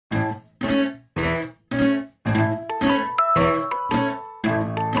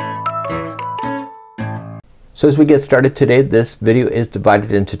So as we get started today, this video is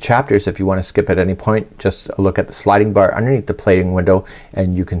divided into chapters. If you want to skip at any point, just look at the sliding bar underneath the plating window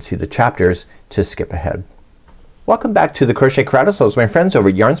and you can see the chapters to skip ahead. Welcome back to the Crochet Crowd, my friends over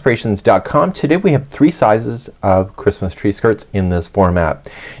at yarnspirations.com. Today we have 3 sizes of Christmas tree skirts in this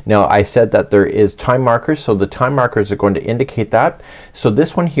format. Now I said that there is time markers, so the time markers are going to indicate that. So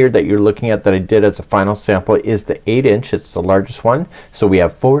this one here that you're looking at that I did as a final sample is the 8-inch. It's the largest one. So we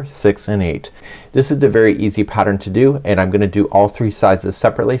have 4, 6 and 8. This is the very easy pattern to do, and I'm gonna do all 3 sizes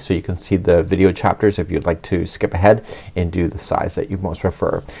separately so you can see the video chapters if you'd like to skip ahead and do the size that you most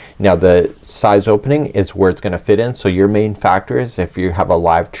prefer. Now the size opening is where it's gonna fit in, so your main factor is if you have a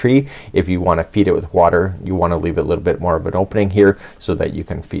live tree, if you want to feed it with water, you want to leave a little bit more of an opening here so that you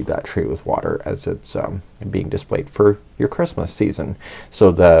can feed that tree with water as it's being displayed for your Christmas season.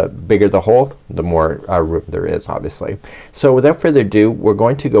 So the bigger the hole, the more room there is, obviously. So without further ado, we're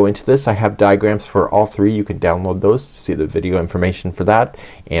going to go into this. I have diagrams for all 3. You can download those, see the video information for that,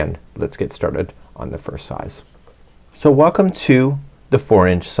 and let's get started on the first size. So welcome to the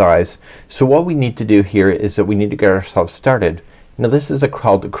 4-inch size. So what we need to do here is that we need to get ourselves started. Now this is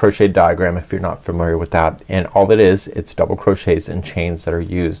called a crochet diagram if you're not familiar with that, and all it is, it's double crochets and chains that are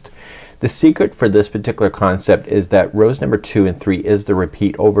used. The secret for this particular concept is that rows number 2 and 3 is the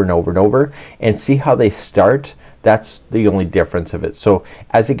repeat over and over and over, and see how they start? That's the only difference of it. So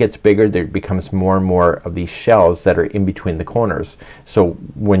as it gets bigger, there becomes more and more of these shells that are in between the corners. So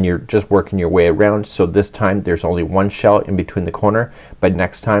when you're just working your way around, so this time there's only 1 shell in between the corner, but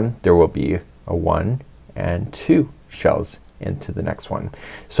next time there will be a 1 and 2 shells into the next one.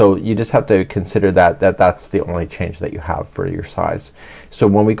 So you just have to consider that's the only change that you have for your size. So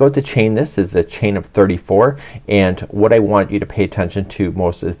when we go to chain, this is a chain of 34, and what I want you to pay attention to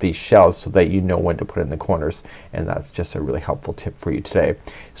most is these shells so that you know when to put in the corners, and that's just a really helpful tip for you today.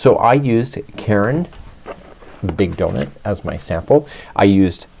 So I used Karen Big Donut as my sample. I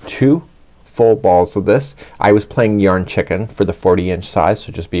used 2 full balls of this. I was playing yarn chicken for the 40-inch size,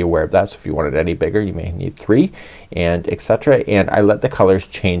 so just be aware of that. So if you want it any bigger, you may need 3 and etc. And I let the colors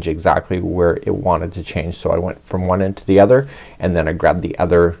change exactly where it wanted to change. So I went from one end to the other, and then I grabbed the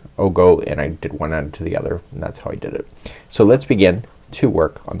other ogo and I did one end to the other, and that's how I did it. So let's begin to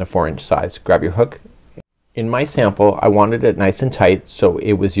work on the 4-inch size. Grab your hook. In my sample I wanted it nice and tight, so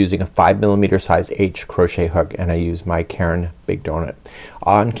it was using a 5mm size H crochet hook, and I used my Karen Big Donut.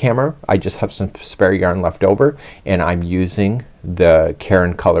 On camera I just have some spare yarn left over, and I'm using the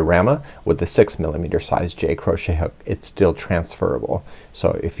Karen Colorama with the 6mm size J crochet hook. It's still transferable,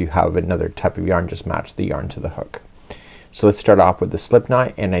 so if you have another type of yarn, just match the yarn to the hook. So let's start off with the slip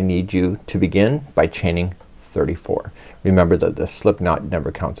knot, and I need you to begin by chaining 34. Remember that the slip knot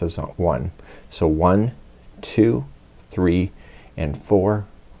never counts as 1. So 1, 2, 3 and 4,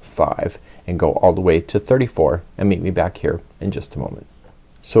 5, and go all the way to 34, and meet me back here in just a moment.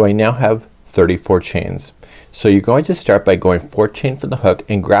 So I now have 34 chains. So you're going to start by going 4 chain from the hook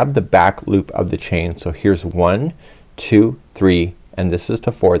and grab the back loop of the chain. So here's 1, 2, 3, and this is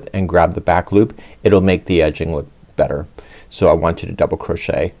the 4th, and grab the back loop. It'll make the edging look better. So I want you to double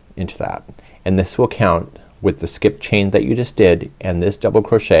crochet into that, and this will count with the skip chain that you just did and this double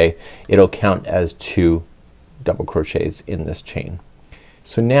crochet. It'll count as 2 double crochets in this chain.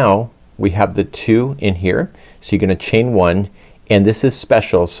 So now we have the 2 in here, so you're gonna chain 1, and this is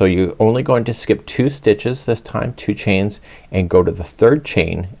special, so you're only going to skip 2 stitches this time, 2 chains, and go to the 3rd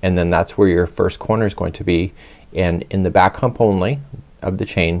chain, and then that's where your first corner is going to be, and in the back hump only of the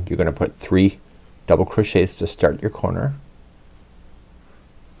chain you're gonna put 3 double crochets to start your corner.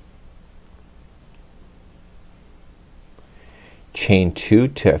 Chain 2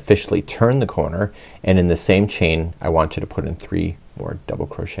 to officially turn the corner, and in the same chain I want you to put in 3 more double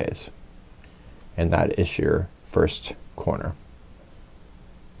crochets, and that is your first corner.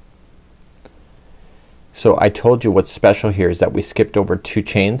 So I told you what's special here is that we skipped over 2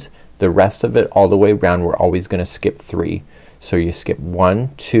 chains. The rest of it all the way around we're always gonna skip 3. So you skip 1,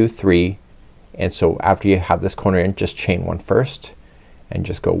 2, 3, and so after you have this corner in, just chain 1 first and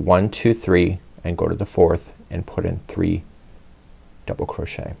just go 1, 2, 3 and go to the 4th and put in 3 double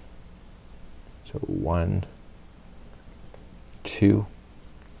crochet. So 1, 2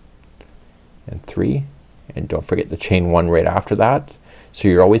 and 3, and don't forget the chain 1 right after that. So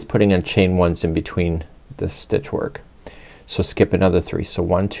you're always putting in chain 1s in between the stitch work. So skip another 3. So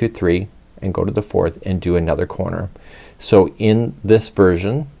 1, 2, 3 and go to the 4th and do another corner. So in this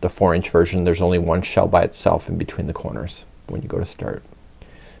version, the 4-inch version, there's only 1 shell by itself in between the corners when you go to start.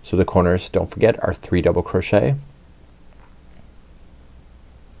 So the corners, don't forget, are 3 double crochet,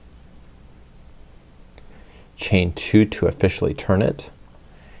 chain 2 to officially turn it,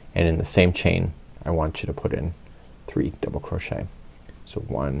 and in the same chain I want you to put in 3 double crochet. So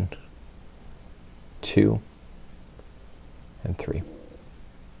 1, 2 and 3.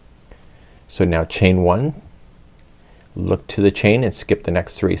 So now chain 1, look to the chain and skip the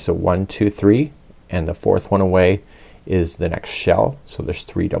next 3. So 1, 2, 3, and the 4th one away is the next shell. So there's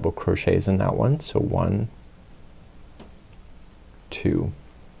 3 double crochets in that one. So 1, 2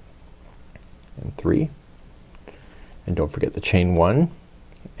 and 3, and don't forget the chain 1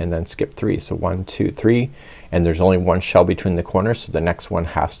 and then skip 3. So 1, 2, 3, and there's only one shell between the corners, so the next one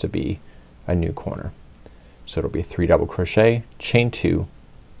has to be a new corner. So it'll be 3 double crochet, chain 2,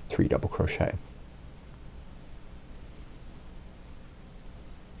 3 double crochet.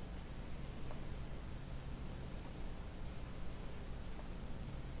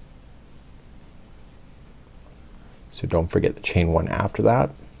 So don't forget the chain 1 after that.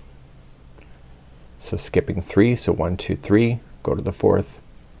 So skipping 3, so 1, 2, 3, go to the 4th.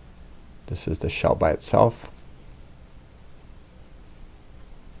 This is the shell by itself.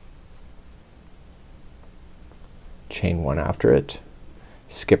 Chain 1 after it.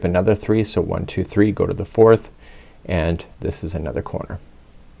 Skip another 3, so 1, 2, 3, go to the 4th, and this is another corner.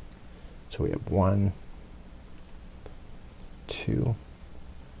 So we have 1, 2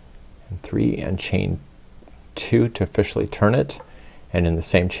 and 3, and chain 2 to officially turn it, and in the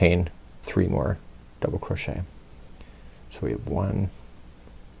same chain 3 more double crochet. So we have 1,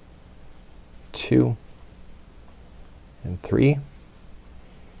 2 and 3,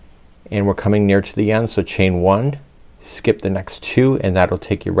 and we're coming near to the end. So chain 1, skip the next 2, and that'll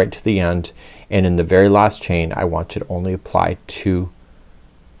take you right to the end, and in the very last chain I want you to only apply 2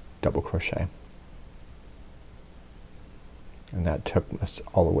 double crochet, and that took us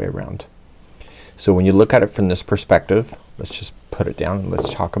all the way around. So when you look at it from this perspective, let's just put it down and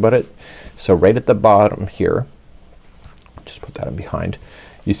let's talk about it. So right at the bottom here, just put that in behind,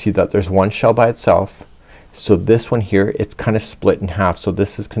 you see that there's one shell by itself. So this one here, it's kind of split in half, so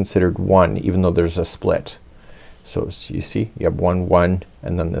this is considered 1 even though there's a split. So you see you have 1, 1,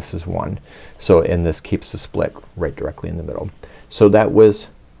 and then this is 1. So and this keeps the split right directly in the middle. So that was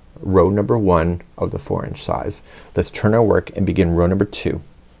row number 1 of the 4-inch size. Let's turn our work and begin row number 2,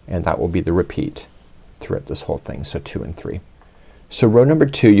 and that will be the repeat throughout this whole thing. So 2 and 3. So row number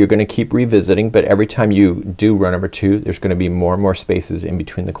 2 you're gonna keep revisiting, but every time you do row number 2 there's gonna be more and more spaces in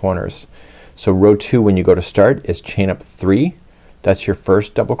between the corners. So row 2 when you go to start is chain up 3. That's your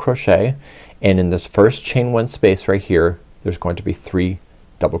first double crochet, and in this first chain 1 space right here there's going to be 3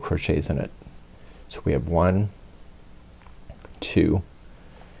 double crochets in it. So we have 1, 2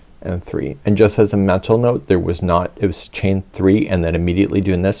 and 3, and just as a mental note, there was not, it was chain 3 and then immediately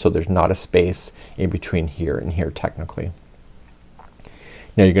doing this, so there's not a space in between here and here technically.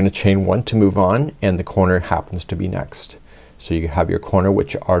 Now you're gonna chain 1 to move on, and the corner happens to be next. So you have your corner,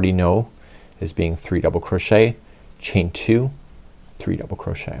 which you already know is being 3 double crochet, chain 2, 3 double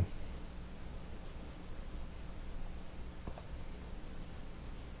crochet.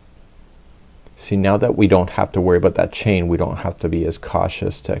 See, now that we don't have to worry about that chain, we don't have to be as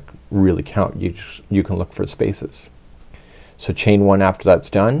cautious to really count. You can look for spaces. So chain 1 after that's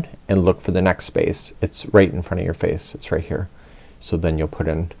done, and look for the next space. It's right in front of your face. It's right here. So then you'll put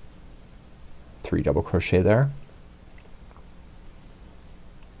in 3 double crochet there,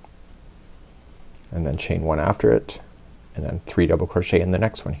 and then chain 1 after it, and then 3 double crochet in the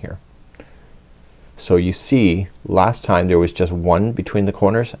next one here. So you see last time there was just 1 between the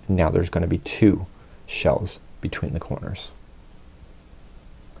corners, now there's gonna be 2 shells between the corners.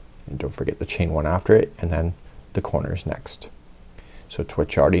 And don't forget the chain 1 after it, and then the corners next. So it's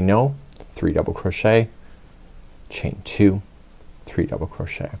what you already know, 3 double crochet, chain 2, 3 double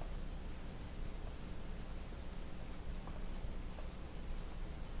crochet.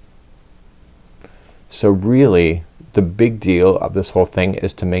 So really the big deal of this whole thing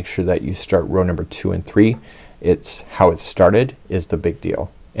is to make sure that you start row number 2 and 3. It's how it started is the big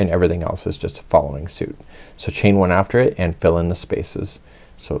deal, and everything else is just following suit. So chain 1 after it and fill in the spaces.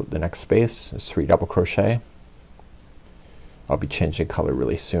 So the next space is 3 double crochet. I'll be changing color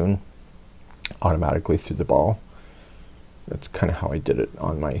really soon automatically through the ball. That's kind of how I did it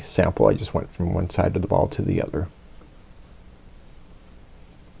on my sample. I just went from one side of the ball to the other.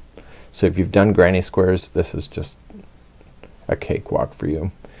 So if you've done granny squares, this is just a cakewalk for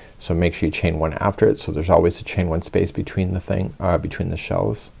you. So make sure you chain 1 after it, so there's always a chain 1 space between the between the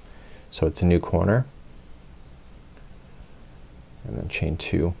shells. So it's a new corner, and then chain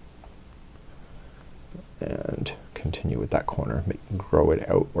 2 and continue with that corner. Grow it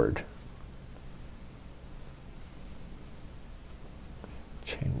outward.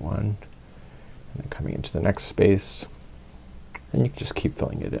 Chain 1 and then coming into the next space, and you can just keep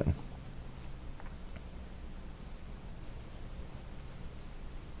filling it in.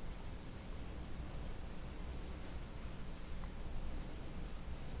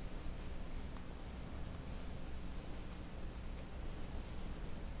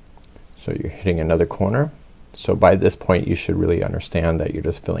 So you're hitting another corner. So by this point you should really understand that you're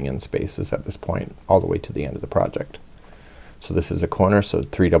just filling in spaces at this point all the way to the end of the project. So this is a corner, so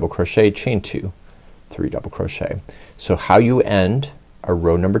 3 double crochet, chain 2, 3 double crochet. So how you end a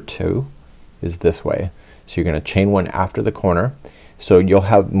row number 2 is this way. So you're gonna chain 1 after the corner. So you'll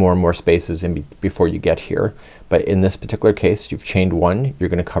have more and more spaces in before you get here, but in this particular case you've chained 1. You're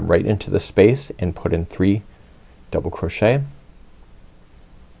gonna come right into the space and put in 3 double crochet.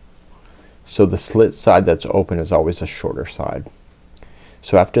 So the slit side that's open is always a shorter side.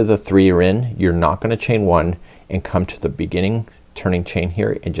 So after the 3 are in, you're not gonna chain 1 and come to the beginning turning chain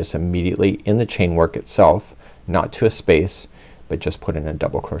here and just immediately in the chain work itself, not to a space, but just put in a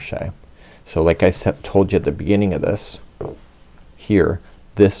double crochet. So like I told you at the beginning of this, here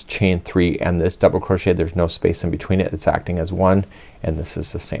this chain 3 and this double crochet, there's no space in between it. It's acting as one, and this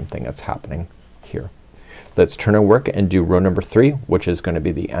is the same thing that's happening here. Let's turn our work and do row number 3, which is going to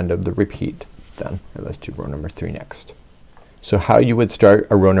be the end of the repeat then. And let's do row number 3 next. So how you would start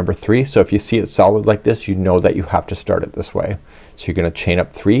a row number 3, so if you see it solid like this, you know that you have to start it this way. So you're gonna chain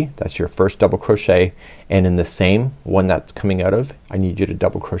up 3, that's your first double crochet, and in the same one that's coming out of, I need you to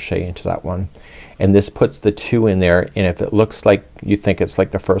double crochet into that one. And this puts the 2 in there, and if it looks like you think it's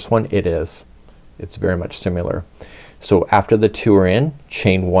like the first one, it is. It's very much similar. So after the 2 are in,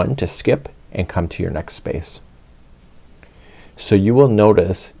 chain 1 to skip and come to your next space. So you will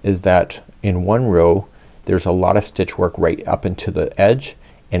notice is that in one row there's a lot of stitch work right up into the edge,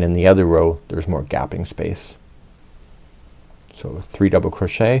 and in the other row there's more gapping space. So 3 double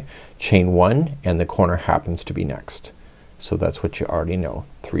crochet, chain 1, and the corner happens to be next. So that's what you already know.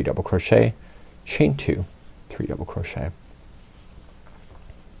 3 double crochet, chain 2, 3 double crochet.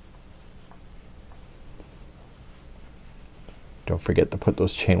 Don't forget to put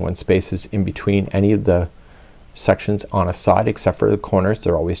those chain 1 spaces in between any of the sections on a side except for the corners.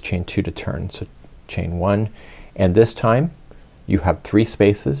 They're always chain 2 to turn. So chain 1, and this time you have 3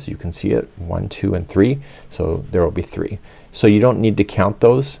 spaces. You can see it 1, 2, and 3. So there will be 3. So you don't need to count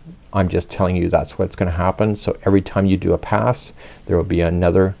those. I'm just telling you that's what's gonna happen. So every time you do a pass, there will be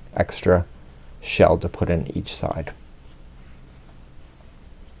another extra shell to put in each side.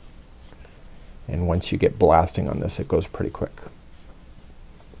 And once you get blasting on this, it goes pretty quick.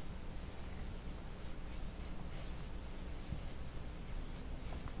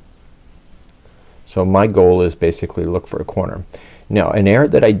 So my goal is basically look for a corner. Now an error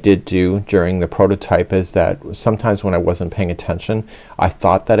that I did do during the prototype is that sometimes when I wasn't paying attention, I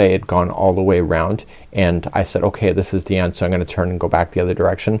thought that I had gone all the way around, and I said okay, this is the end, so I'm gonna turn and go back the other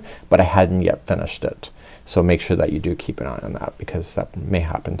direction, but I hadn't yet finished it. So make sure that you do keep an eye on that, because that may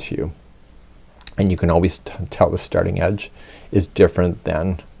happen to you. And you can always tell the starting edge is different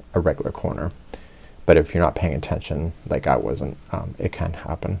than a regular corner, but if you're not paying attention like I wasn't, it can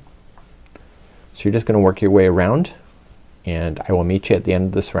happen. So you're just gonna work your way around, and I will meet you at the end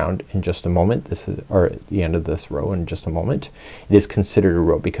of this round in just a moment. This is, or at the end of this row in just a moment. It is considered a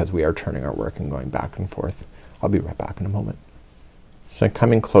row because we are turning our work and going back and forth. I'll be right back in a moment. So I'm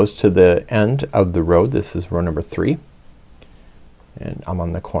coming close to the end of the row. This is row number 3, and I'm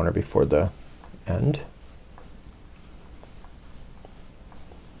on the corner before the end.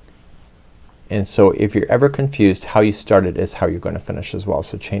 And so if you're ever confused, how you started is how you're going to finish as well.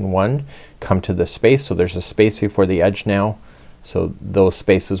 So chain 1, come to the space. So there's a space before the edge now. So those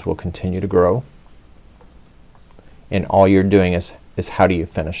spaces will continue to grow. And all you're doing is how do you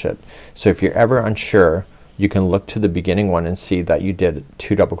finish it. So if you're ever unsure, you can look to the beginning one and see that you did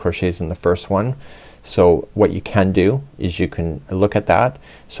 2 double crochets in the first one. So what you can do is you can look at that.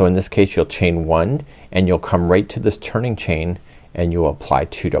 So in this case you'll chain 1 and you'll come right to this turning chain and you'll apply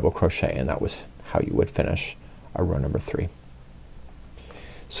 2 double crochet, and that was how you would finish a row number 3.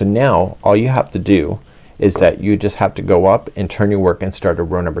 So now all you have to do is that you just have to go up and turn your work and start a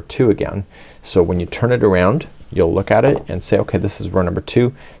row number 2 again. So when you turn it around, you'll look at it and say okay, this is row number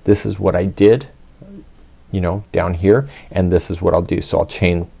 2. This is what I did, you know, down here, and this is what I'll do. So I'll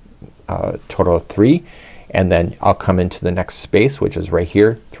chain total of 3, and then I'll come into the next space, which is right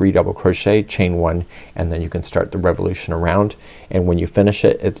here, 3 double crochet, chain 1, and then you can start the revolution around, and when you finish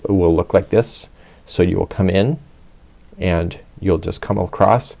it, it will look like this. So you will come in and you'll just come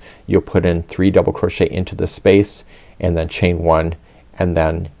across, you'll put in 3 double crochet into the space and then chain 1, and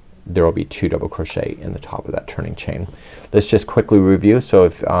then there will be 2 double crochet in the top of that turning chain. Let's just quickly review. So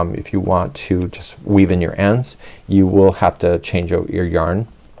if you want to just weave in your ends, you will have to change out your yarn,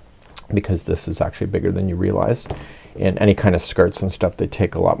 because this is actually bigger than you realize. And any kind of skirts and stuff, they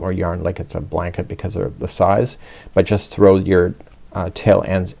take a lot more yarn, like it's a blanket because of the size. But just throw your tail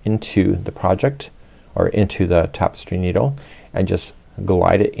ends into the project or into the tapestry needle and just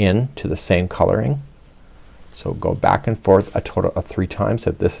glide it in to the same coloring. So go back and forth a total of 3 times.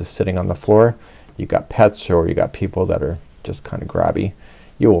 If this is sitting on the floor, you got pets or you got people that are just kind of grabby,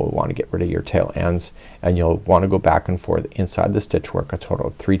 you will want to get rid of your tail ends, and you'll want to go back and forth inside the stitch work a total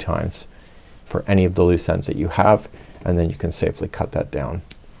of 3 times for any of the loose ends that you have, and then you can safely cut that down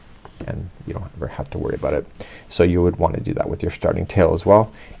and you don't ever have to worry about it. So you would want to do that with your starting tail as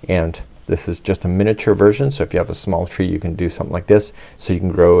well. And this is just a miniature version, so if you have a small tree you can do something like this, so you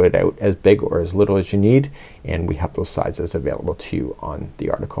can grow it out as big or as little as you need, and we have those sizes available to you on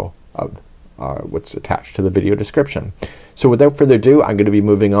the article of what's attached to the video description. So without further ado, I'm going to be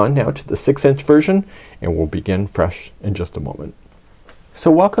moving on now to the 6-inch version, and we'll begin fresh in just a moment. So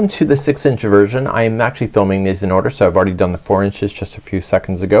welcome to the 6-inch version. I am actually filming these in order, so I've already done the 4 inches just a few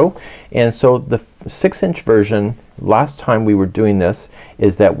seconds ago. And so the 6-inch version, last time we were doing this,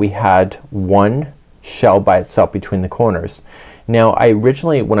 is that we had 1 shell by itself between the corners. Now I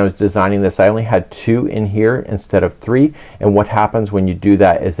originally, when I was designing this, I only had 2 in here instead of 3, and what happens when you do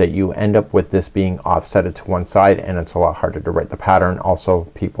that is that you end up with this being offsetted to one side, and it's a lot harder to write the pattern. Also,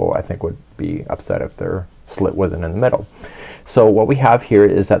 people I think would be upset if their slit wasn't in the middle. So what we have here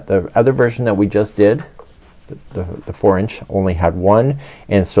is that the other version that we just did, the 4-inch, only had 1,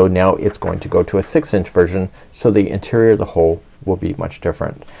 and so now it's going to go to a 6-inch version, so the interior of the whole will be much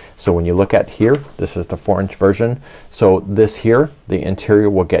different. So when you look at here, this is the 4-inch version. So this here, the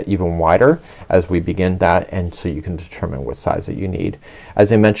interior will get even wider as we begin that, and so you can determine what size that you need.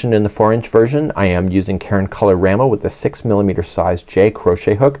 As I mentioned in the 4-inch version, I am using Caron Colorama with a 6mm size J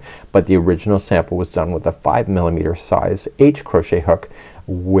crochet hook, but the original sample was done with a 5mm size H crochet hook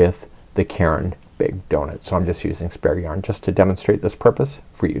with the Caron Big Donut. So I'm just using spare yarn just to demonstrate this purpose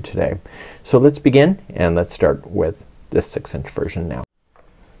for you today. So let's begin, and let's start with this 6-inch version now.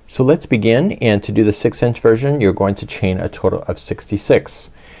 So let's begin, and to do the 6-inch version you're going to chain a total of 66.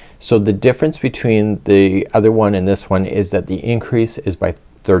 So the difference between the other one and this one is that the increase is by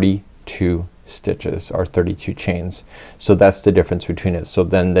 32 stitches or 32 chains. So that's the difference between it. So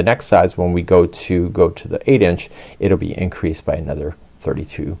then the next size, when we go to the 8-inch, it'll be increased by another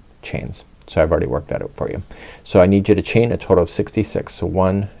 32 chains. So I've already worked that out for you. So I need you to chain a total of 66. So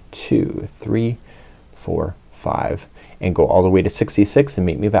 1, 2, 3, 4, 5, and go all the way to 66 and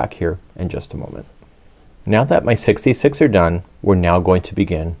meet me back here in just a moment. Now that my 66 are done, we're now going to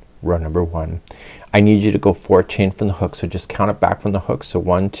begin row number 1. I need you to go 4 chain from the hook, so just count it back from the hook. So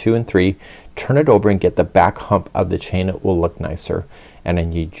 1, 2, and 3. Turn it over and get the back hump of the chain. It will look nicer, and I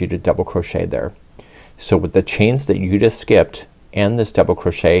need you to double crochet there. So with the chains that you just skipped and this double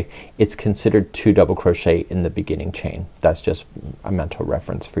crochet, it's considered 2 double crochet in the beginning chain. That's just a mental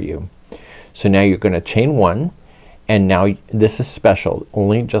reference for you. So now you're gonna chain 1, and now this is special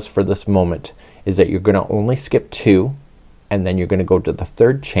only just for this moment, is that you're gonna only skip 2, and then you're gonna go to the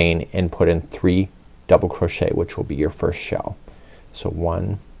 3rd chain and put in 3 double crochet, which will be your first shell. So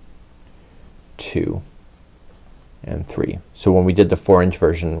 1, 2, and 3. So when we did the 4-inch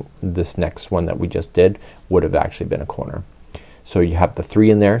version, this next one that we just did would have actually been a corner. So you have the 3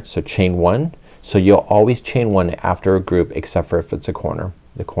 in there, so chain 1. So you'll always chain 1 after a group except for if it's a corner.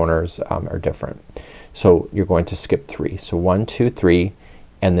 The corners are different. So you're going to skip 3. So 1, 2, 3,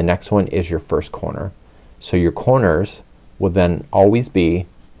 and the next one is your first corner. So your corners will then always be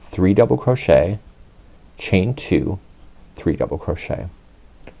 3 double crochet, chain 2, 3 double crochet.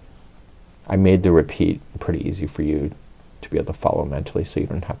 I made the repeat pretty easy for you to be able to follow mentally, so you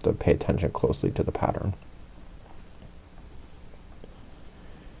don't have to pay attention closely to the pattern.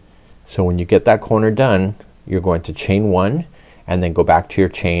 So when you get that corner done, you're going to chain 1 and then go back to your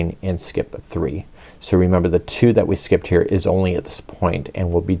chain and skip 3. So remember, the 2 that we skipped here is only at this point,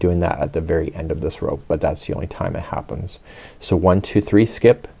 and we'll be doing that at the very end of this row, but that's the only time it happens. So 1, 2, 3,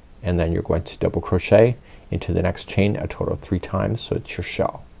 skip, and then you're going to double crochet into the next chain a total of 3 times, so it's your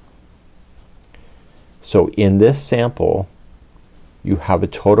shell. So in this sample you have a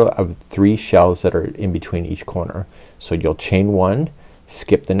total of 3 shells that are in between each corner. So you'll chain 1,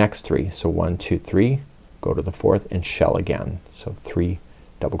 skip the next 3. So 1, 2, 3, go to the 4th and shell again. So 3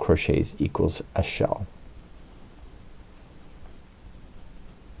 double crochets equals a shell.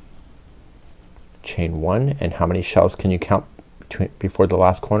 Chain 1, and how many shells can you count before the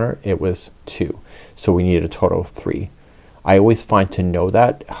last corner? It was 2. So we need a total of 3. I always find to know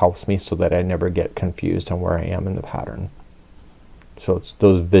that helps me so that I never get confused on where I am in the pattern. So it's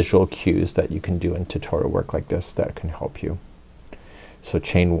those visual cues that you can do in tutorial work like this that can help you. So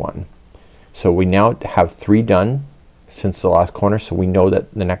chain 1. So we now have 3 done since the last corner, so we know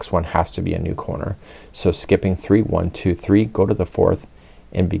that the next one has to be a new corner. So skipping 3, 1, 2, 3, go to the 4th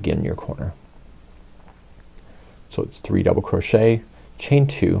and begin your corner. So it's 3 double crochet, chain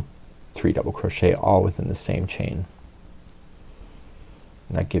 2, 3 double crochet, all within the same chain.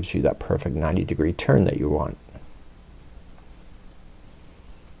 And that gives you that perfect 90-degree turn that you want.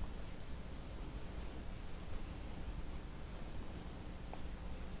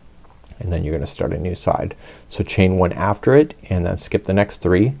 And then you're gonna start a new side. So chain 1 after it and then skip the next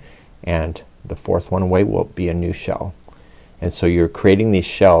 3, and the 4th one away will be a new shell. And so you're creating these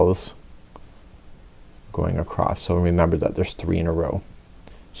shells going across. So remember that there's 3 in a row.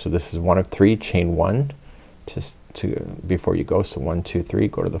 So this is 1 of 3, chain 1 just to before you go. So 1, 2, 3,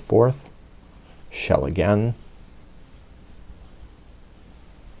 go to the 4th, shell again,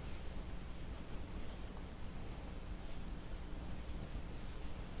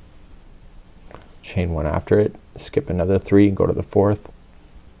 chain 1 after it, skip another 3, go to the 4th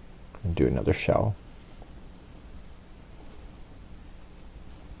and do another shell.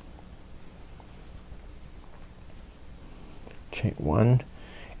 Chain 1,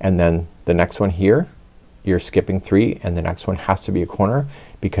 and then the next one here you're skipping 3, and the next one has to be a corner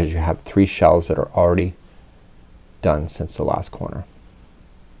because you have 3 shells that are already done since the last corner.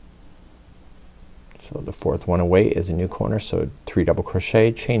 So the 4th one away is a new corner, so 3 double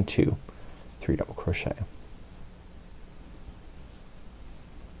crochet, chain 2, 3 double crochet.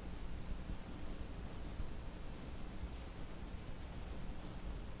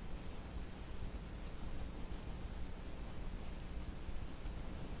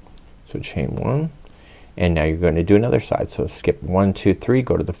 So chain 1, and now you're going to do another side. So skip 1, 2, 3,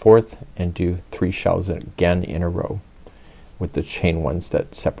 go to the 4th and do 3 shells again in a row with the chain 1s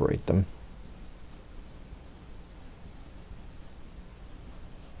that separate them.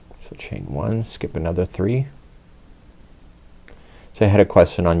 So chain 1, skip another 3. So I had a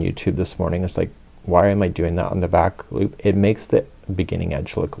question on YouTube this morning. It's like, why am I doing that on the back loop? It makes the beginning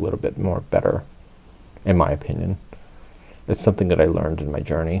edge look a little bit more better, in my opinion. It's something that I learned in my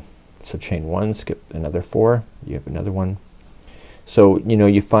journey. So chain 1, skip another 4, you have another one. So you know,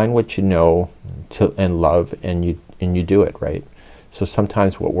 you find what you know and love, and you do it, right? So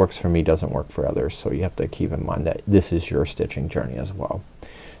sometimes what works for me doesn't work for others, so you have to keep in mind that this is your stitching journey as well.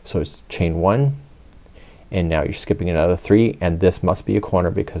 So it's chain 1, and now you're skipping another 3, and this must be a corner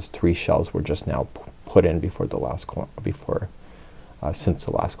because 3 shells were just now put in before the last corner, since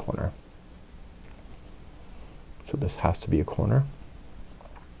the last corner. So this has to be a corner.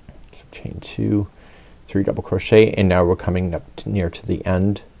 So chain 2, 3 double crochet, and now we're coming up near to the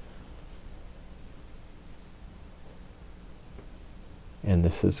end, and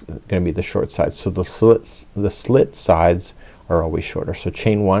this is going to be the short side. So the slit sides are always shorter. So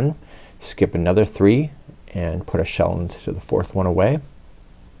chain 1, skip another 3 and put a shell into the 4th one away.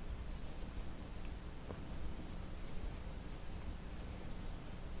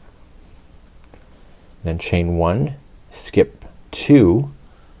 Then chain 1, skip 2.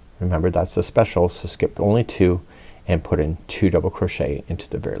 Remember that's a special, so skip only 2 and put in 2 double crochet into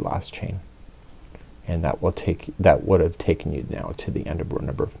the very last chain, and that would have taken you now to the end of row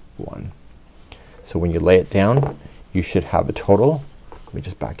number 1. So when you lay it down, you should have a total, let me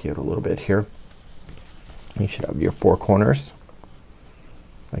just back you out a little bit here. You should have your 4 corners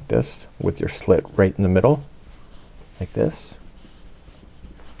like this with your slit right in the middle like this,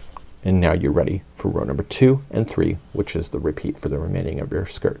 and now you're ready for row number 2 and 3, which is the repeat for the remaining of your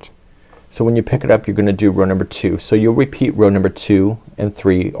skirt. So when you pick it up, you're gonna do row number 2. So you'll repeat row number 2 and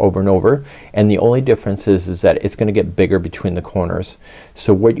 3 over and over, and the only difference is that it's gonna get bigger between the corners.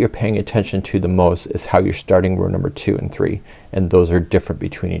 So what you're paying attention to the most is how you're starting row number 2 and 3, and those are different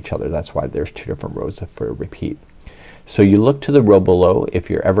between each other. That's why there's 2 different rows for a repeat. So you look to the row below if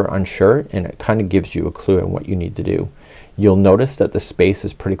you're ever unsure, and it kind of gives you a clue on what you need to do. You'll notice that the space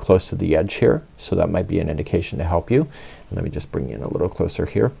is pretty close to the edge here, so that might be an indication to help you. And let me just bring you in a little closer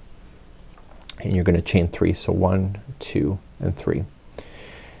here. And you're gonna chain 3, so 1, 2 and 3.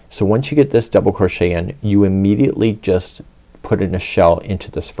 So once you get this double crochet in, you immediately just put in a shell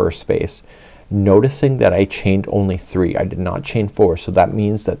into this first space, noticing that I chained only 3. I did not chain 4, so that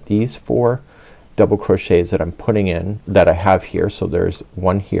means that these 4 double crochets that I'm putting in, that I have here, so there's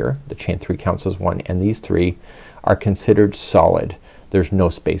 1 here, the chain 3 counts as 1, and these 3 are considered solid. There's no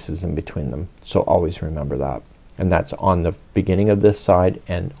spaces in between them, so always remember that. And that's on the beginning of this side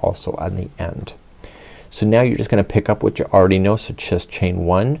and also on the end. So now you're just gonna pick up what you already know, so just chain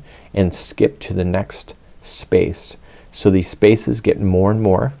 1 and skip to the next space. So these spaces get more and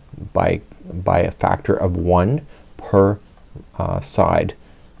more by a factor of 1 per side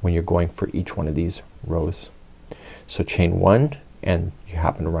when you're going for each one of these rows. So chain 1 and you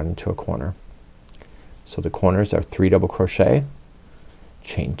happen to run into a corner. So the corners are 3 double crochet,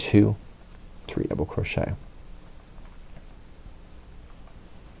 chain 2, 3 double crochet.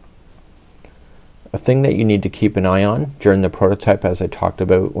 A thing that you need to keep an eye on during the prototype, as I talked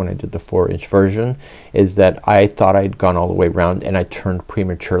about when I did the 4-inch version, is that I thought I'd gone all the way around and I turned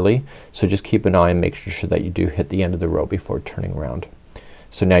prematurely. So just keep an eye and make sure that you do hit the end of the row before turning around.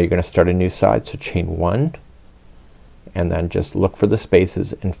 So now you're gonna start a new side. So chain 1 and then just look for the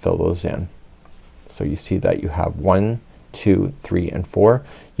spaces and fill those in. So you see that you have 1, 2, 3 and 4.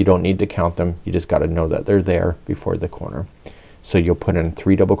 You don't need to count them. You just gotta know that they're there before the corner. So you'll put in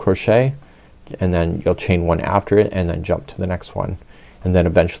 3 double crochet and then you'll chain 1 after it and then jump to the next one, and then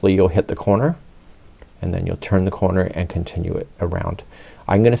eventually you'll hit the corner and then you'll turn the corner and continue it around.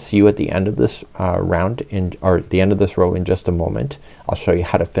 I'm gonna see you at the end of this round or at the end of this row in just a moment. I'll show you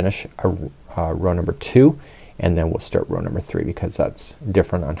how to finish row number 2 and then we'll start row number 3 because that's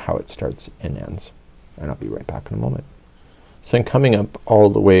different on how it starts and ends, and I'll be right back in a moment. So I'm coming up all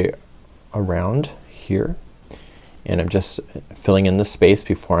the way around here and I'm just filling in the space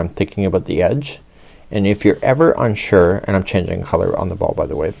before I'm thinking about the edge. And if you're ever unsure, and I'm changing color on the ball by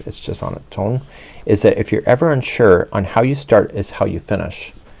the way, it's just on its own, is that if you're ever unsure on how you start is how you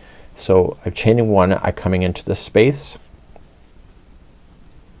finish. So I'm chaining 1, I'm coming into the space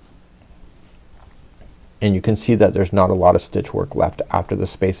and you can see that there's not a lot of stitch work left after the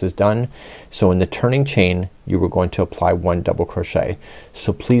space is done. So in the turning chain you were going to apply 1 double crochet.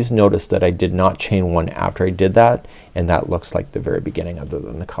 So please notice that I did not chain 1 after I did that, and that looks like the very beginning other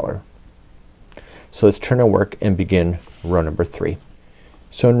than the color. So let's turn our work and begin row number 3.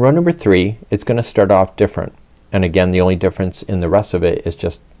 So in row number 3 it's gonna start off different, and again the only difference in the rest of it is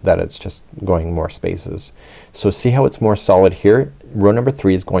just that it's just going more spaces. So see how it's more solid here? Row number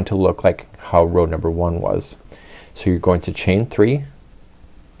 3 is going to look like how row number 1 was. So you're going to chain 3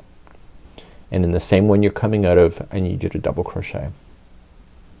 and in the same one you're coming out of I need you to double crochet.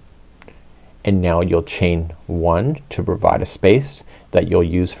 And now you'll chain 1 to provide a space that you'll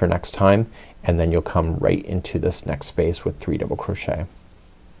use for next time, and then you'll come right into this next space with 3 double crochet.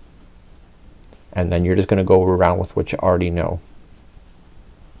 And then you're just gonna go around with what you already know.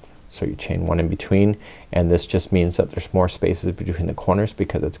 So you chain 1 in between, and this just means that there's more spaces between the corners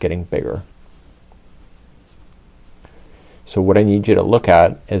because it's getting bigger. So what I need you to look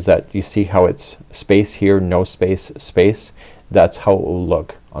at is that you see how it's space here, no space, space. That's how it will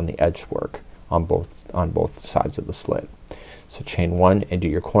look on the edge work on both sides of the slit. So chain 1 and do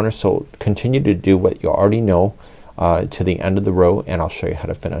your corner. So continue to do what you already know to the end of the row, and I'll show you how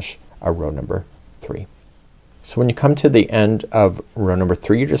to finish row number 3. So when you come to the end of row number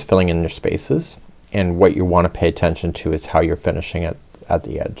 3 you're just filling in your spaces, and what you want to pay attention to is how you're finishing it at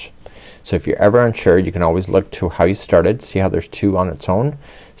the edge. So if you're ever unsure you can always look to how you started. See how there's 2 on its own?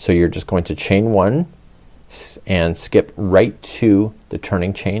 So you're just going to chain 1 and skip right to the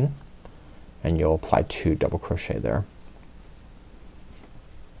turning chain, and you'll apply 2 double crochet there.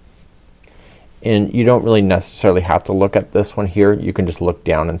 And you don't really necessarily have to look at this one here. You can just look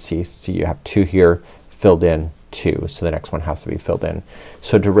down and see you have 2 here filled in 2, so the next one has to be filled in.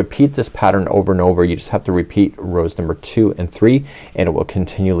 So to repeat this pattern over and over you just have to repeat rows number 2 and 3 and it will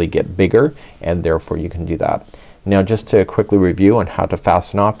continually get bigger, and therefore you can do that. Now just to quickly review on how to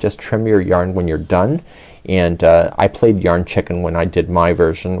fasten off, just trim your yarn when you're done, and I played yarn chicken when I did my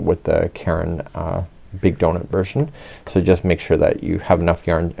version with the Karen big donut version. So just make sure that you have enough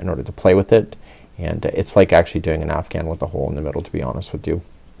yarn in order to play with it, and it's like actually doing an Afghan with a hole in the middle, to be honest with you.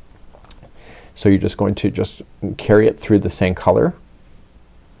 So you're just going to just carry it through the same color,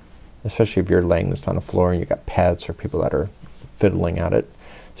 especially if you're laying this on the floor and you got pets or people that are fiddling at it.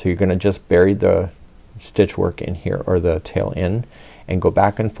 So you're gonna just bury the stitch work in here, or the tail in, and go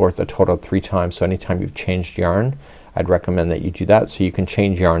back and forth a total of 3 times. So anytime you've changed yarn I'd recommend that you do that, so you can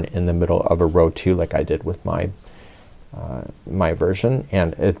change yarn in the middle of a row too, like I did with my my version.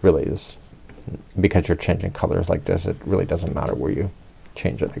 And it really is, because you're changing colors like this, it really doesn't matter where you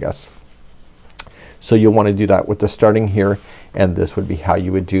change it, I guess. So you'll want to do that with the starting here, and this would be how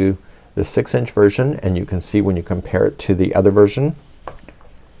you would do the 6-inch version. And you can see when you compare it to the other version,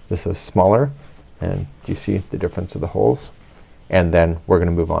 this is smaller, and you see the difference of the holes. And then we're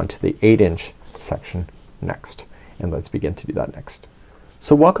gonna move on to the 8-inch section next, and let's begin to do that next.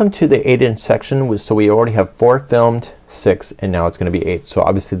 So welcome to the 8-inch section. So we already have 4 filmed, 6, and now it's gonna be 8. So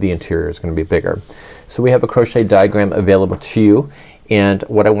obviously the interior is gonna be bigger. So we have a crochet diagram available to you, and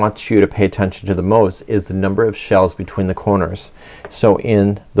what I want you to pay attention to the most is the number of shells between the corners. So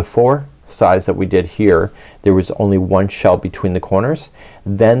in the 4 size that we did here there was only 1 shell between the corners.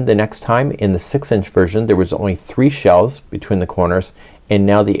 Then the next time in the 6-inch version there was only 3 shells between the corners, and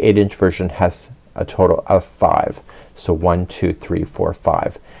now the 8-inch version has a total of 5. So 1, 2, 3, 4,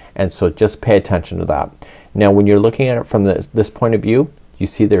 5. And so just pay attention to that. Now when you're looking at it from this point of view, you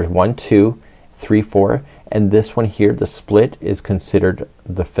see there's 1, 2, 3, 4, and this one here, the split, is considered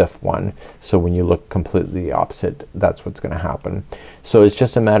the 5th one. So when you look completely the opposite, that's what's gonna happen. So it's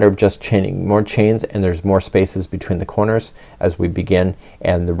just a matter of just chaining more chains, and there's more spaces between the corners as we begin,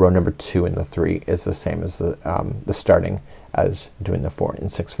 and the row number 2 and the 3 is the same as the starting as doing the 4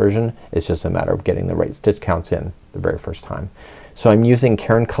 and 6 version. It's just a matter of getting the right stitch counts in the very first time. So I'm using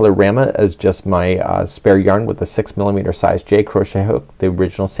Caron Colorama as just my spare yarn with a 6mm size J crochet hook. The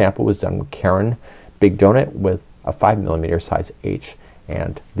original sample was done with Caron Big Donut with a 5mm size H,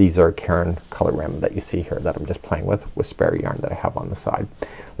 and these are Caron Colorama that you see here that I'm just playing with spare yarn that I have on the side.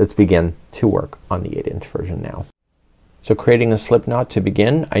 Let's begin to work on the 8-inch version now. So creating a slip knot to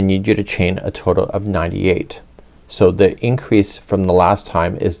begin, I need you to chain a total of 98. So the increase from the last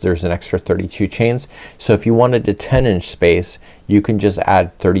time is there's an extra 32 chains. So if you wanted a 10-inch space, you can just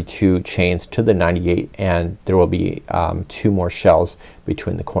add 32 chains to the 98, and there will be 2 more shells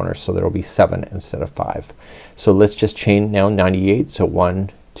between the corners. So there will be 7 instead of 5. So let's just chain now 98. So 1,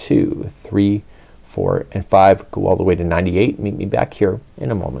 2, 3, 4, and 5. Go all the way to 98. Meet me back here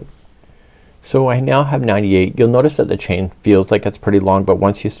in a moment. So I now have 98. You'll notice that the chain feels like it's pretty long, but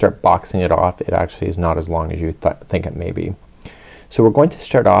once you start boxing it off, it actually is not as long as you think it may be. So we're going to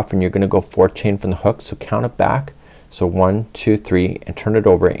start off, and you're gonna go 4th chain from the hook. So count it back. So 1, 2, 3, and turn it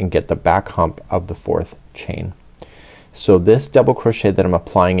over and get the back hump of the 4th chain. So this double crochet that I'm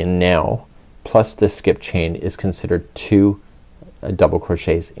applying in now plus this skip chain is considered 2 double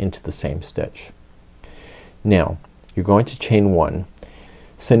crochets into the same stitch. Now you're going to chain 1.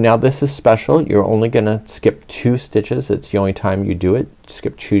 So now this is special. You're only gonna skip 2 stitches. It's the only time you do it.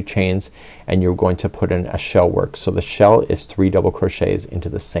 Skip 2 chains, and you're going to put in a shell work. So the shell is 3 double crochets into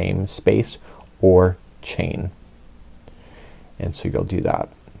the same space or chain, and so you'll do that.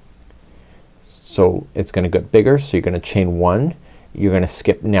 So it's gonna get bigger. So you're gonna chain 1. You're gonna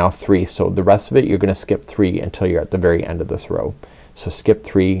skip now 3. So the rest of it you're gonna skip 3 until you're at the very end of this row. So skip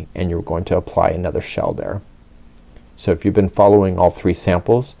 3, and you're going to apply another shell there. So if you've been following all 3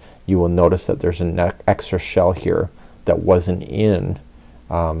 samples, you will notice that there's an extra shell here that wasn't in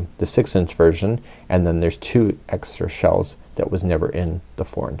the 6-inch version, and then there's 2 extra shells that was never in the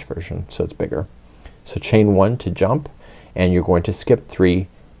 4-inch version, so it's bigger. So chain 1 to jump, and you're going to skip 3,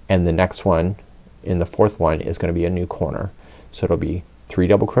 and the next one in the 4th one is gonna be a new corner. So it'll be 3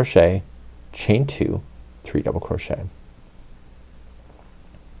 double crochet, chain 2, 3 double crochet,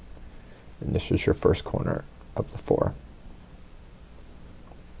 and this is your first corner of the 4.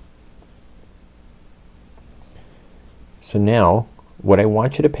 So now what I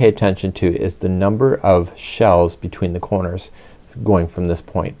want you to pay attention to is the number of shells between the corners going from this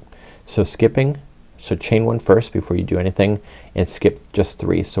point. So skipping, so chain 1 first before you do anything, and skip just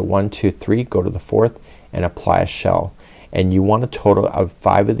 3. So 1, 2, 3, go to the 4th and apply a shell, and you want a total of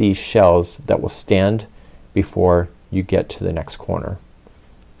 5 of these shells that will stand before you get to the next corner.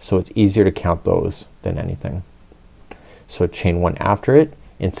 So it's easier to count those than anything. So chain 1 after it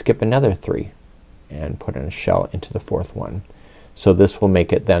and skip another 3 and put in a shell into the 4th one. So this will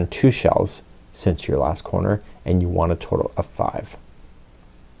make it then 2 shells since your last corner, and you want a total of 5.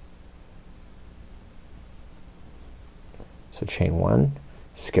 So chain 1,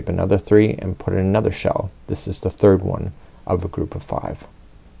 skip another 3 and put in another shell. This is the 3rd one of a group of 5.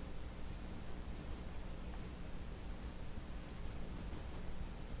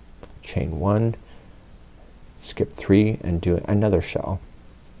 Chain 1, skip 3 and do another shell.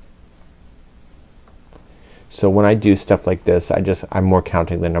 So when I do stuff like this, I'm more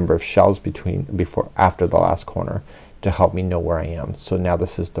counting the number of shells after the last corner to help me know where I am. So now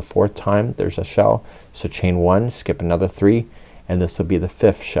this is the 4th time there's a shell. So chain 1, skip another 3, and this will be the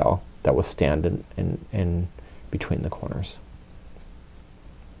 5th shell that will stand in between the corners.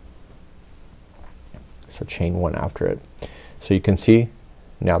 So chain 1 after it. So you can see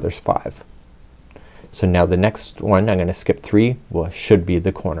now there's 5. So now the next one I'm gonna skip 3 should be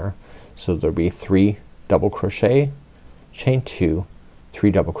the corner. So there'll be 3 double crochet, chain 2,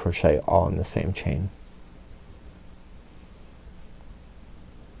 3 double crochet all in the same chain.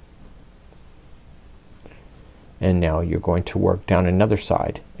 And now you're going to work down another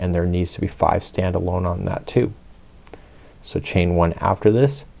side, and there needs to be 5 standalone on that too. So chain 1 after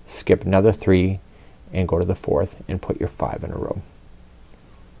this, skip another 3 and go to the 4th and put your 5 in a row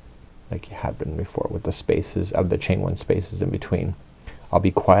like you had been before with the spaces of the chain 1 spaces in between. I'll be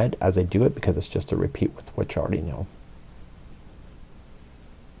quiet as I do it because it's just a repeat with what you already know.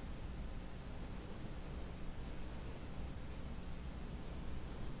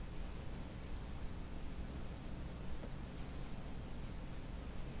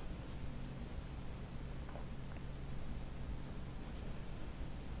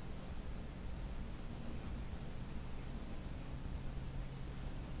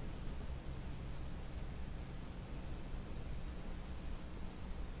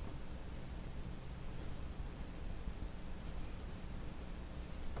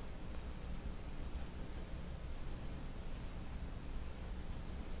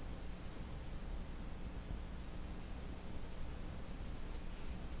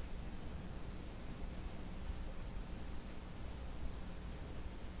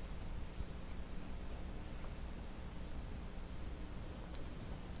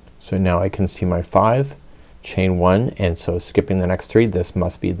 So now I can see my 5, chain 1, and so skipping the next 3, this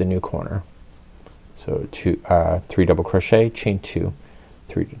must be the new corner. So 3 double crochet, chain 2,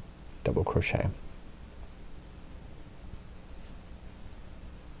 3 double crochet.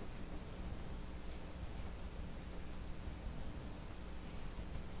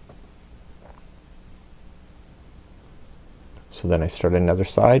 So then I start another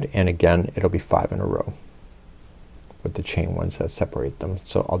side, and again it'll be 5 in a row with the chain 1s that separate them.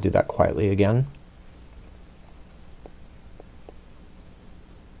 So I'll do that quietly again.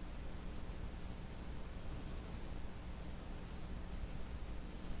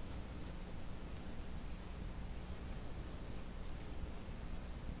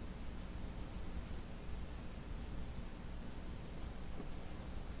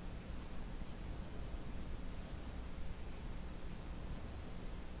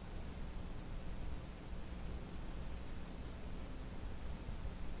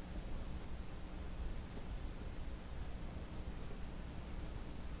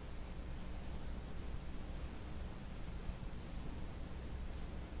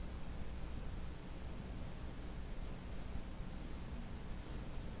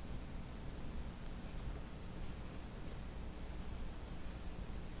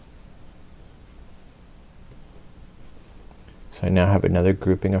 So I now have another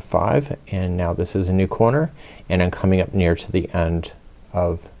grouping of 5, and now this is a new corner, and I'm coming up near to the end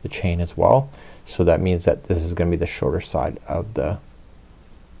of the chain as well. So that means that this is gonna be the shorter side of the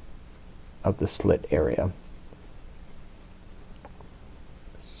slit area.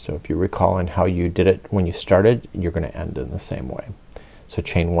 So if you recall on how you did it when you started, you're gonna end in the same way. So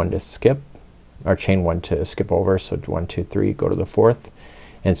chain 1 to skip, or chain 1 to skip over. So 1, 2, 3, go to the 4th,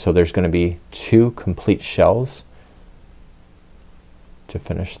 and so there's gonna be 2 complete shells to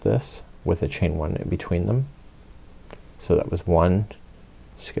finish this with a chain 1 in between them. So that was 1,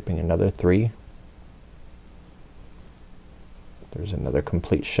 skipping another 3. There's another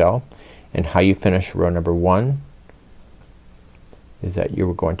complete shell. And how you finish row number 1 is that you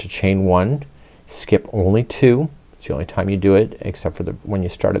were going to chain 1, skip only 2. It's the only time you do it, except for when you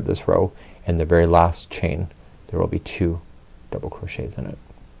started this row, and the very last chain there will be 2 double crochets in it.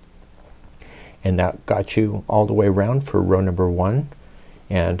 And that got you all the way around for row number 1.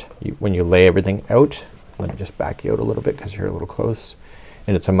 And when you lay everything out, let me just back you out a little bit because you're a little close,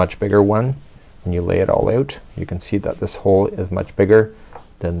 and it's a much bigger one. When you lay it all out, you can see that this hole is much bigger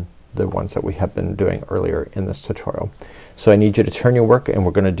than the ones that we have been doing earlier in this tutorial. So I need you to turn your work, and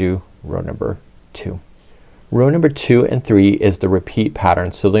we're gonna do row number 2. Row number 2 and 3 is the repeat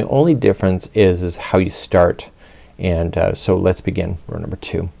pattern. So the only difference is how you start. And so let's begin row number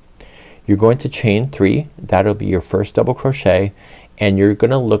 2. You're going to chain 3. That'll be your first double crochet, and you're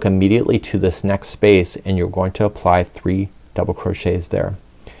gonna look immediately to this next space, and you're going to apply 3 double crochets there.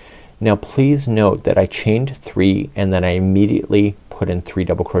 Now please note that I chained 3 and then I immediately put in 3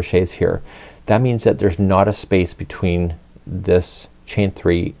 double crochets here. That means that there's not a space between this chain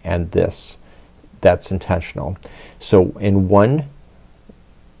 3 and this. That's intentional. So in one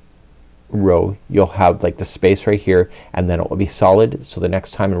row you'll have like the space right here, and then it will be solid. So the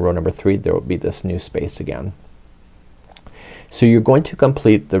next time in row number 3 there will be this new space again. So you're going to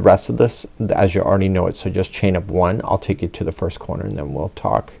complete the rest of this as you already know it. So just chain up 1. I'll take you to the first corner and then we'll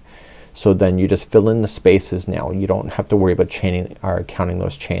talk. So then you just fill in the spaces now. You don't have to worry about chaining or counting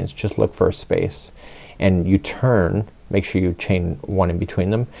those chains. Just look for a space, and you turn. Make sure you chain 1 in between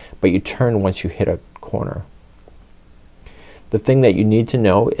them, but you turn once you hit a corner. The thing that you need to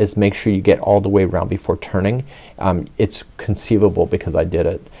know is make sure you get all the way around before turning. It's conceivable, because I did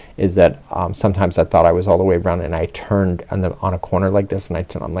it, is that sometimes I thought I was all the way around and I turned on a corner like this, and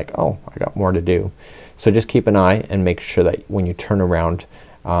I'm like, oh, I got more to do. So just keep an eye and make sure that when you turn around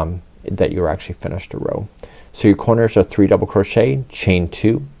that you're actually finished a row. So your corners are 3 double crochet, chain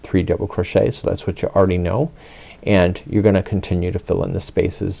 2, 3 double crochet. So that's what you already know, and you're gonna continue to fill in the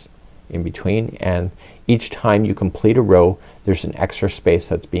spaces in between, and each time you complete a row there's an extra space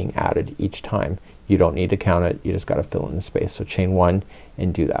that's being added each time. You don't need to count it, you just gotta fill in the space. So chain 1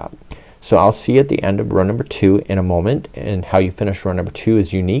 and do that. So I'll see you at the end of row number 2 in a moment, and how you finish row number 2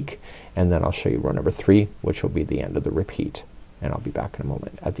 is unique, and then I'll show you row number 3, which will be the end of the repeat, and I'll be back in a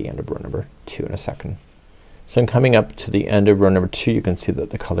moment at the end of row number 2 in a second. So I'm coming up to the end of row number 2. You can see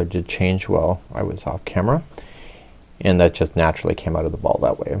that the color did change while I was off camera, and that just naturally came out of the ball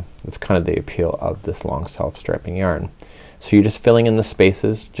that way. It's kind of the appeal of this long self-striping yarn. So you're just filling in the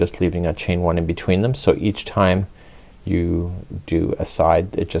spaces, just leaving a chain 1 in between them. So each time you do a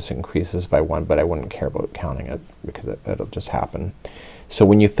side it just increases by 1, but I wouldn't care about counting it because it'll just happen. So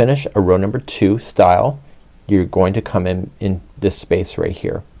when you finish a row number 2 style, you're going to come in this space right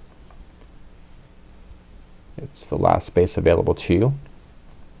here. It's the last space available to you.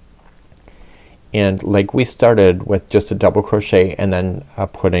 And like we started with just a double crochet and then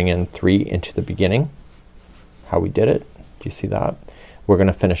putting in 3 into the beginning, how we did it, do you see that? We're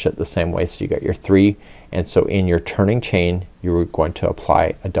gonna finish it the same way. So you got your 3, and so in your turning chain you're going to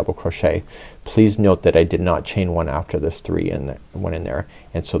apply a double crochet. Please note that I did not chain 1 after this 3 and 1 in there,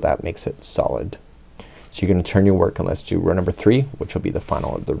 and so that makes it solid. So you're gonna turn your work and let's do row number 3, which will be the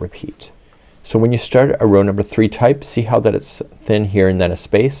final of the repeat. So when you start a row number 3 type, see how that it's thin here and then a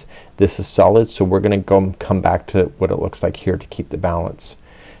space? This is solid, so we're gonna come back to what it looks like here to keep the balance.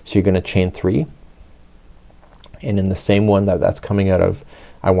 So you're gonna chain 3, and in the same one that's coming out of,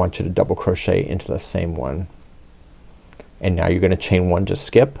 I want you to double crochet into the same one. And now you're gonna chain 1 to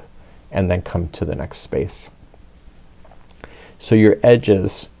skip and then come to the next space. So your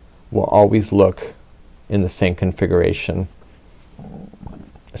edges will always look in the same configuration.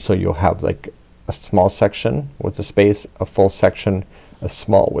 So you'll have like a small section with a space, a full section, a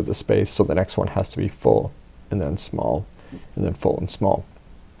small with a space. So the next one has to be full and then small and then full and small.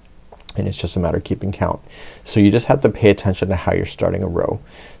 And it's just a matter of keeping count. So you just have to pay attention to how you're starting a row.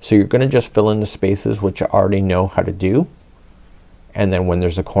 So you're gonna just fill in the spaces which you already know how to do. And then when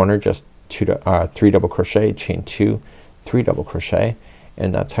there's a corner, just 3 double crochet, chain 2, 3 double crochet,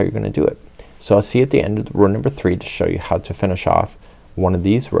 and that's how you're gonna do it. So I'll see you at the end of row number 3 to show you how to finish off one of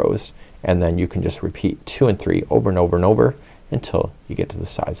these rows, and then you can just repeat 2 and 3 over and over and over until you get to the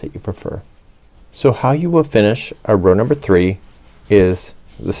size that you prefer. So how you will finish a row number 3 is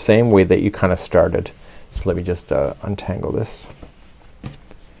the same way that you kind of started. So let me just untangle this,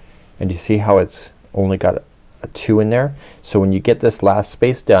 and you see how it's only got a 2 in there. So when you get this last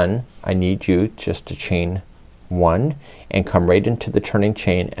space done, I need you just to chain 1 and come right into the turning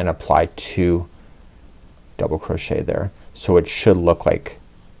chain and apply 2 double crochet there. So it should look like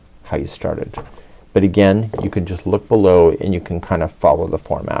how you started. But again, you can just look below and you can kind of follow the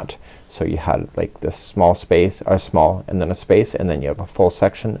format. So you had like this small space, or small and then a space, and then you have a full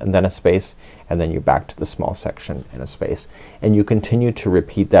section and then a space, and then you're back to the small section and a space. And you continue to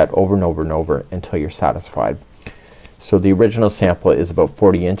repeat that over and over and over until you're satisfied. So the original sample is about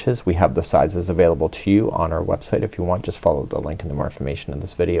 40 inches. We have the sizes available to you on our website. If you want, just follow the link and the more information in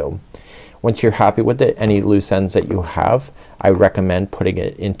this video. Once you're happy with it, any loose ends that you have, I recommend putting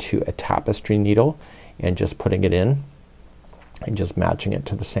it into a tapestry needle and just putting it in and just matching it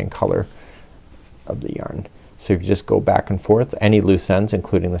to the same color of the yarn. So if you just go back and forth, any loose ends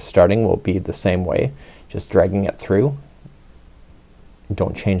including the starting will be the same way, just dragging it through.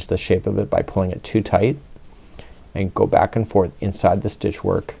 Don't change the shape of it by pulling it too tight, and go back and forth inside the stitch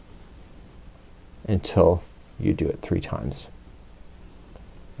work until you do it 3 times.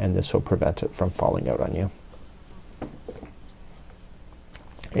 And this will prevent it from falling out on you.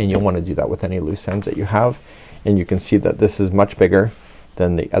 And you'll want to do that with any loose ends that you have. And you can see that this is much bigger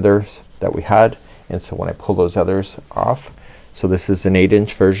than the others that we had. And so when I pull those others off, so this is an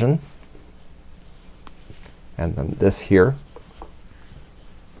 8-inch version, and then this here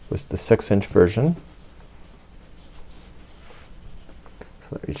was the 6-inch version. So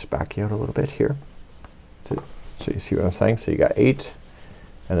let me just back you out a little bit here. So you see what I'm saying? So you got 8,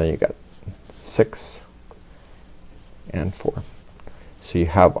 and then you got 6 and 4. So you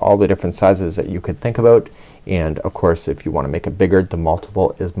have all the different sizes that you could think about, and of course if you want to make it bigger, the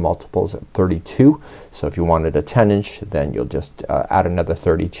multiple is multiples at 32. So if you wanted a 10-inch, then you'll just add another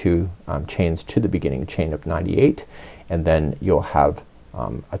 32 chains to the beginning chain of 98, and then you'll have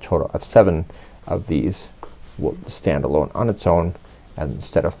a total of 7 of these will stand alone on its own, and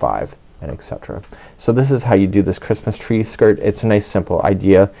instead of 5, and etc. So this is how you do this Christmas tree skirt. It's a nice simple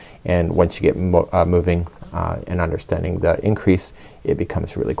idea, and once you get moving and understanding the increase, it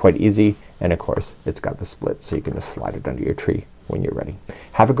becomes really quite easy. And of course it's got the split, so you can just slide it under your tree when you're ready.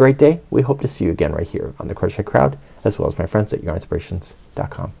 Have a great day. We hope to see you again right here on the Crochet Crowd, as well as my friends at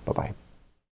yarnspirations.com. Bye bye.